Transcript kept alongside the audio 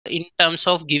in terms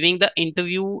of giving the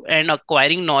interview and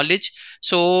acquiring knowledge.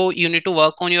 So you need to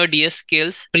work on your DS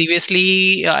skills.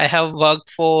 Previously, I have worked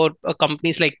for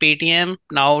companies like Paytm.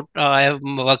 Now I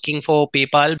am working for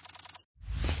PayPal.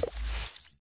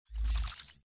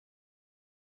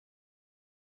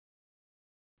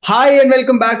 Hi and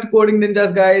welcome back to Coding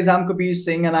Ninjas, guys. I'm Kabir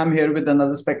Singh and I'm here with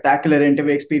another spectacular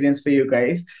interview experience for you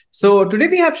guys. So today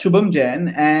we have Shubham Jain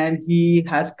and he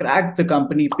has cracked the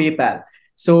company PayPal.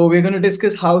 So we're going to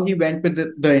discuss how he went with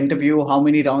the interview, how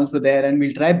many rounds were there, and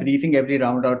we'll try briefing every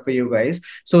round out for you guys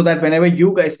so that whenever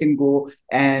you guys can go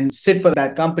and sit for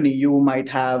that company, you might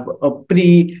have a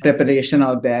pre-preparation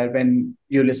out there when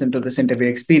you listen to this interview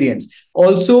experience.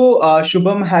 Also,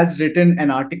 Shubham has written an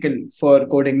article for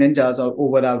Coding Ninjas or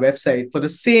over our website for the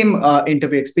same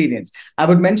interview experience. I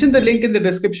would mention the link in the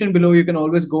description below. You can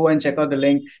always go and check out the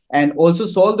link and also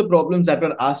solve the problems that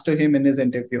were asked to him in his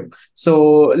interview.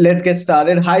 So let's get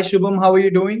started. Hi, Shubham. How are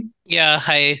you doing? Yeah,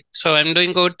 hi. So I'm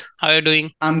doing good. How are you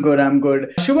doing? I'm good. I'm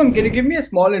good. Shubham, can you give me a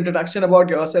small introduction about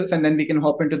yourself and then we can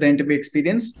hop into the interview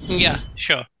experience? Yeah,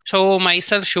 sure. So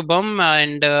myself Shubham,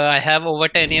 and I have over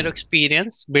 10-year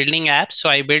experience building apps. So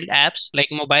I build apps like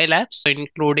mobile apps,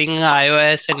 including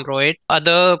iOS, Android,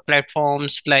 other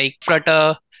platforms like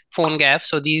Flutter, PhoneGap.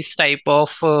 So these type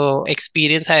of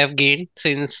experience I have gained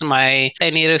since my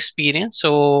 10-year experience.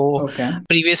 So Okay.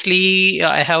 previously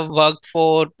I have worked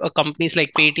for companies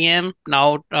like Paytm.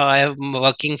 Now I am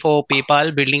working for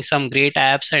PayPal, building some great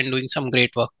apps and doing some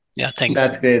great work. Yeah, thanks.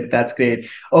 That's great. That's great.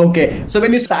 Okay. So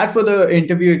when you sat for the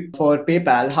interview for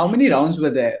PayPal, how many rounds were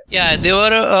there? Yeah, there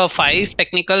were five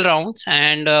technical rounds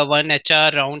and one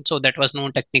HR round, so that was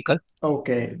non-technical.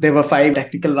 Okay. There were five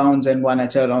technical rounds and one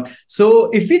HR round. So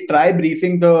if we try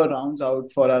briefing the rounds out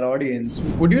for our audience,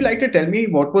 would you like to tell me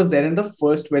what was there in the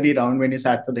first very round when you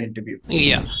sat for the interview?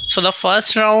 Yeah. So the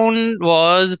first round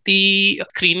was the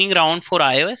screening round for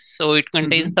iOS. So it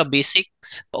contains Mm-hmm. the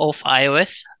basics of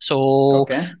iOS. So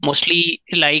Okay. mostly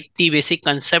like the basic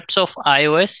concepts of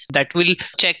iOS that will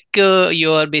check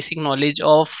your basic knowledge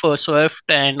of Swift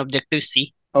and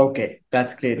Objective-C. Okay.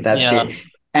 That's great. That's Yeah. great.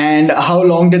 And how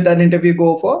long did that interview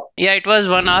go for? Yeah, it was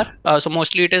 1 hour. So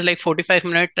mostly it is like 45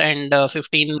 minutes and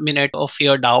 15 minutes of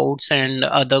your doubts and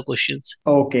other questions.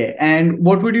 Okay. And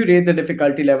what would you rate the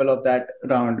difficulty level of that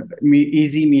round?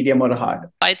 Easy, medium, or hard?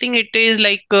 I think it is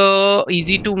like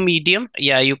easy to medium.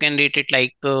 Yeah, you can rate it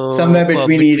like Somewhere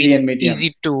between easy between and medium.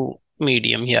 easy to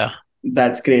medium. Yeah.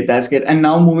 That's great. That's great. And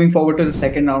now moving forward to the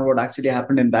second round, what actually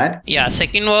happened in that? Yeah,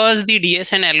 second was the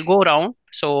DS and Algo round.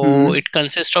 So Mm-hmm. it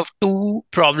consists of two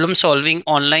problem solving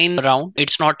online round.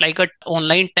 It's not like a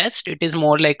online test. It is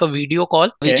more like a video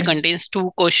call which Okay. contains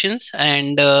two questions.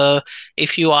 And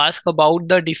if you ask about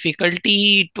the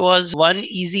difficulty, it was one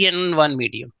easy and one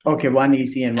medium. Okay. One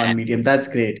easy and Uh, one medium. That's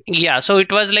great. Yeah, so it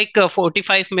was like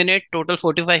 45 minute total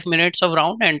 45 minutes of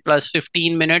round and plus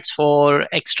 15 minutes for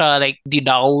extra like the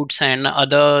doubts and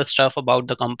other stuff about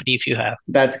the company if you have.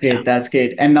 That's Yeah. great. That's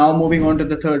great. And now moving on to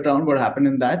the third round, what happened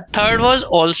in that? Third was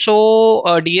also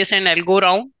a DS and Algo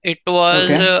round. It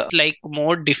was Okay. like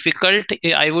more difficult,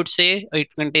 I would say. It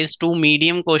contains two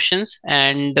medium questions,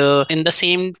 and in the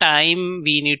same time,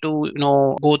 we need to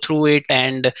go through it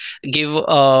and give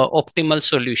a optimal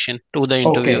solution to the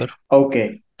interviewer. Okay. Okay.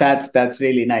 That's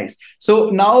really nice. So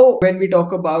now when we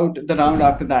talk about the round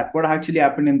after that, what actually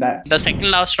happened in that? The second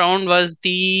last round was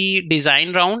the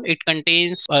design round. It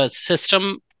contains a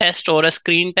system test or a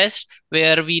screen test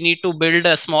where we need to build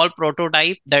a small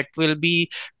prototype that will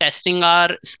be testing our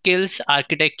skills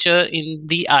architecture in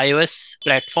the iOS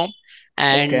platform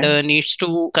and Okay. needs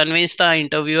to convince the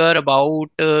interviewer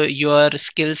about your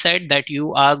skill set that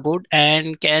you are good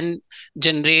and can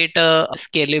generate a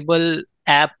scalable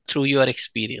app through your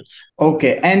experience.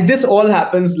 Okay. And this all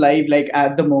happens live, like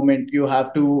at the moment you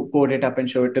have to code it up and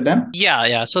show it to them. Yeah,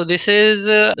 yeah. So this is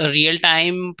a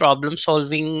real-time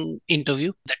problem-solving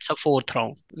interview. That's a fourth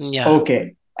round. Yeah.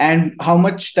 Okay. And how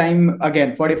much time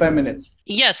again? 45 minutes.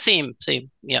 Yeah, same, same.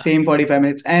 Yeah. Same 45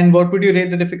 minutes. And what would you rate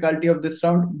the difficulty of this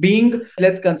round? Being,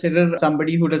 let's consider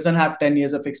somebody who doesn't have 10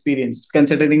 years of experience,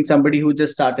 considering somebody who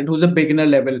just started, who's a beginner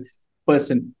level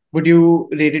person. Would you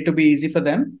rate it to be easy for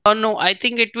them? No, I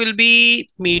think it will be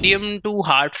medium to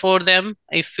hard for them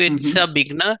if it's Mm-hmm. a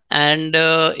beginner, and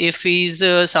if he's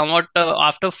somewhat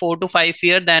after 4 to 5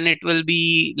 years, then it will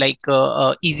be like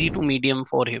easy to medium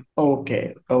for him.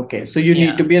 Okay, okay. So you need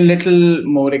Yeah. to be a little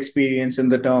more experienced in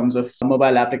the terms of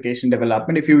mobile application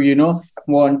development if you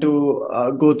want to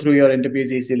go through your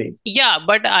interviews easily. Yeah,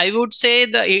 but I would say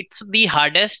it's the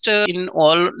hardest in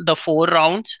all the four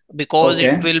rounds because it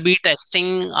Okay. will be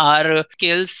testing our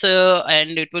skills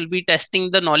and it will be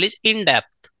testing the knowledge in depth.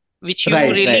 which you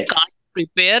Right, really right, can't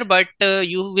prepare, but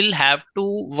you will have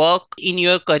to work in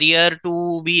your career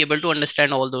to be able to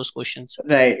understand all those questions.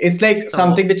 right. It's like So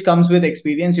something which comes with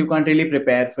experience. You can't really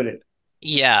prepare for it.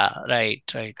 yeah, right,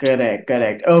 right. Correct,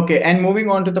 correct. Okay, and moving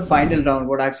on to the final round,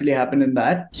 what actually happened in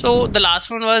that? So the last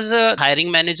one was a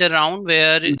hiring manager round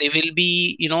where they will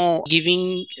be,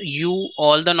 giving you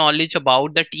all the knowledge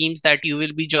about the teams that you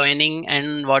will be joining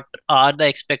and what are the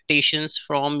expectations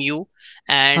from you,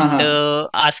 and Haha.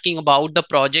 asking about the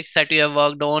projects that you have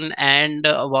worked on, and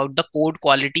about the code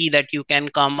quality that you can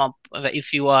come up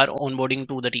if you are onboarding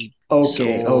to the team.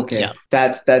 Okay, So okay. yeah.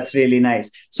 That's really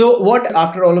nice. So what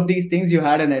after all of these things, you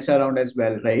had an HR round as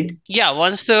well, right? Yeah,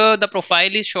 once the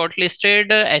profile is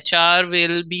shortlisted, HR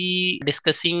will be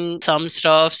discussing some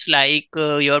stuffs like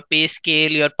your pay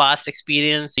scale, your past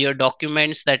experience, your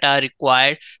documents that are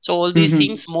required. So all these Mm-hmm.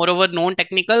 things, moreover,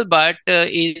 non-technical, but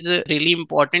is really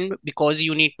important because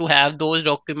you need to have those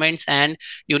documents, and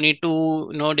you need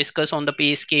to discuss on the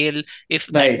pay scale if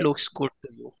that Right. looks good to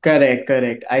you. Correct,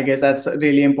 correct. I guess that's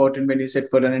really important when you sit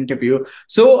for an interview.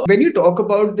 So, when you talk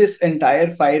about this entire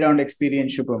 5 round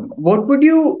experience, Shubham, what would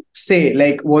you say?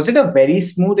 Like, was it a very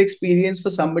smooth experience for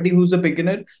somebody who's a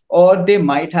beginner, or they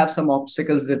might have some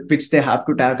obstacles that which they have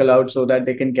to tackle out so that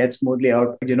they can get smoothly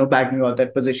out, bagging out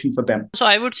that position for them? So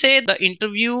I would say the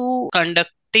interview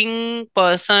conducting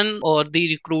person or the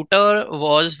recruiter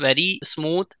was very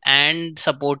smooth and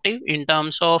supportive in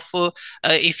terms of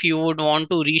if you would want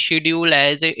to reschedule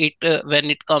as it when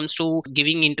it comes to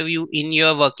giving interview in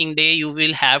your working day, you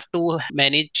will have to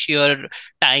manage your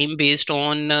time based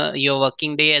on your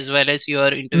working day as well as your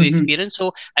interview Mm-hmm. experience.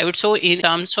 So I would say in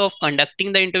terms of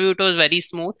conducting the interview, it was very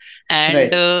smooth, and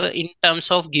Right. in terms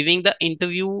of giving the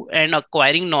interview and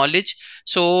acquiring knowledge,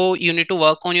 so you need to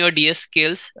work on your DS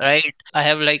skills, right? I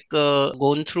have like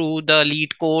gone through the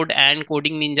lead code and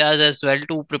coding ninjas as well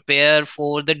to prepare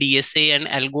for the DSA and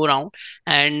algo round.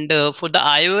 And for the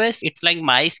iOS, it's like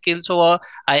my skills. So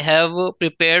I have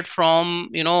prepared from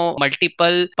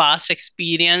multiple past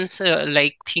experience,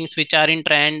 like things which are in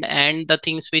trend and the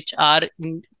things which are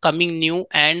coming new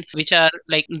and which are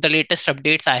like the latest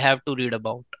updates I have to read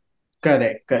about.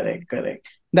 Correct, correct, correct.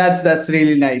 That's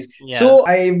really nice. Yeah. So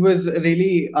I was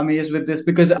really amazed with this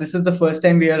because this is the first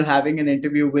time we are having an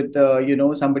interview with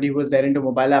somebody who was there into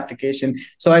mobile application.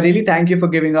 So I really thank you for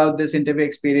giving out this interview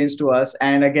experience to us.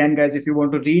 And again, guys, if you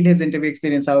want to read his interview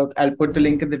experience out, I'll put the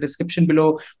link in the description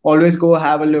below. Always go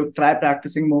have a look, try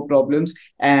practicing more problems,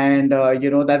 and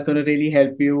that's going to really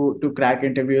help you to crack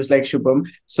interviews like Shubham.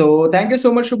 So thank you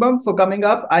so much, Shubham, for coming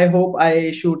up. I hope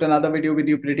I shoot another video with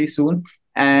you pretty soon.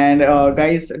 And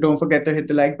guys, don't forget to hit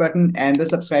the like button and the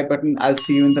subscribe button. I'll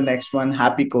see you in the next one.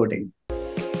 Happy coding.